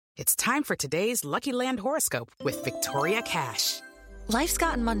It's time for today's Lucky Land horoscope with Victoria Cash. Life's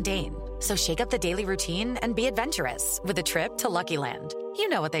gotten mundane, so shake up the daily routine and be adventurous with a trip to Lucky Land. You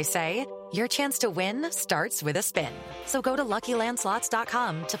know what they say, your chance to win starts with a spin. So go to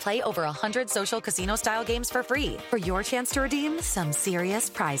LuckyLandSlots.com to play over 100 social casino-style games for free for your chance to redeem some serious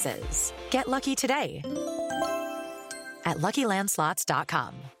prizes. Get lucky today at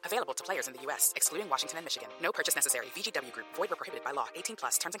LuckyLandSlots.com. Available to players in the U.S., excluding Washington and Michigan. No purchase necessary. VGW Group. Void where prohibited by law. 18+.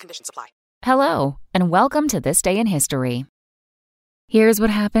 Terms and conditions apply. Hello, and welcome to This Day in History. Here's what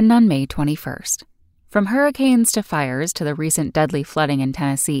happened on May 21st. From hurricanes to fires to the recent deadly flooding in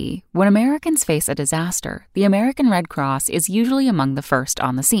Tennessee, when Americans face a disaster, the American Red Cross is usually among the first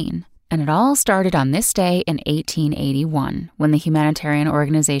on the scene. And it all started on this day in 1881, when the humanitarian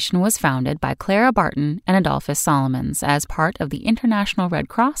organization was founded by Clara Barton and Adolphus Solomons as part of the International Red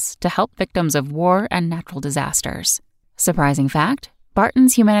Cross to help victims of war and natural disasters. Surprising fact,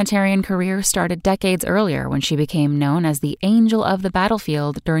 Barton's humanitarian career started decades earlier when she became known as the Angel of the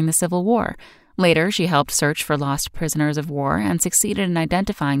Battlefield during the Civil War. Later, she helped search for lost prisoners of war and succeeded in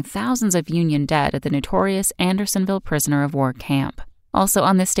identifying thousands of Union dead at the notorious Andersonville prisoner of war camp. Also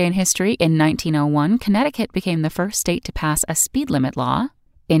on this day in history, in 1901, Connecticut became the first state to pass a speed limit law.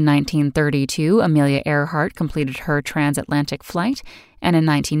 In 1932, Amelia Earhart completed her transatlantic flight. And in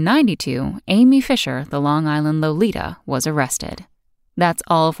 1992, Amy Fisher, the Long Island Lolita, was arrested. That's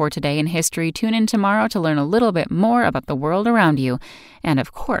all for today in history. Tune in tomorrow to learn a little bit more about the world around you. And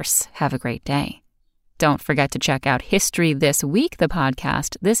of course, have a great day. Don't forget to check out History This Week, the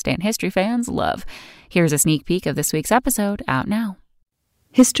podcast This Day in History fans love. Here's a sneak peek of this week's episode, out now.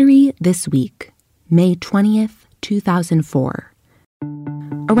 History This Week, May 20th, 2004.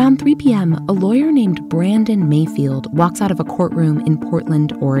 Around 3 p.m., a lawyer named Brandon Mayfield walks out of a courtroom in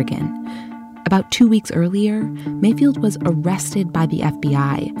Portland, Oregon. About 2 weeks earlier, Mayfield was arrested by the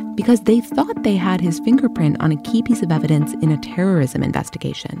FBI because they thought they had his fingerprint on a key piece of evidence in a terrorism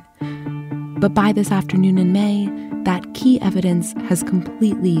investigation. But by this afternoon in May, that key evidence has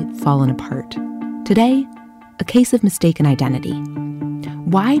completely fallen apart. Today, a case of mistaken identity.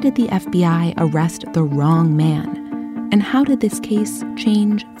 Why did the FBI arrest the wrong man? And how did this case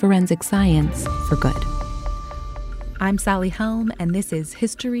change forensic science for good? I'm Sally Helm, and this is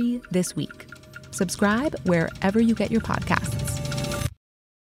History This Week. Subscribe wherever you get your podcasts.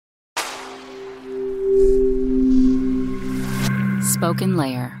 Spoken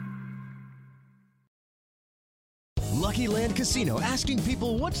Layer. Lucky Land Casino, asking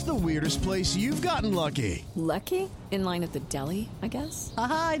people, what's the weirdest place you've gotten lucky? Lucky? In line at the deli, I guess?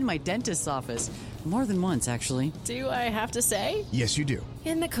 Aha, in my dentist's office. More than once, actually. Do I have to say? Yes, you do.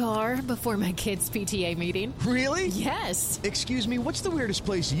 In the car before my kids' PTA meeting. Really? Yes. Excuse me, what's the weirdest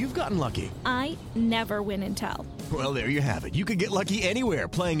place you've gotten lucky? I never win and tell. Well, there you have it. You can get lucky anywhere,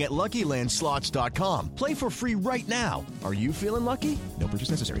 playing at LuckyLandSlots.com. Play for free right now. Are you feeling lucky? No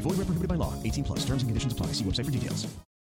purchase necessary. Void where prohibited by law. 18+. Terms and conditions apply. See website for details.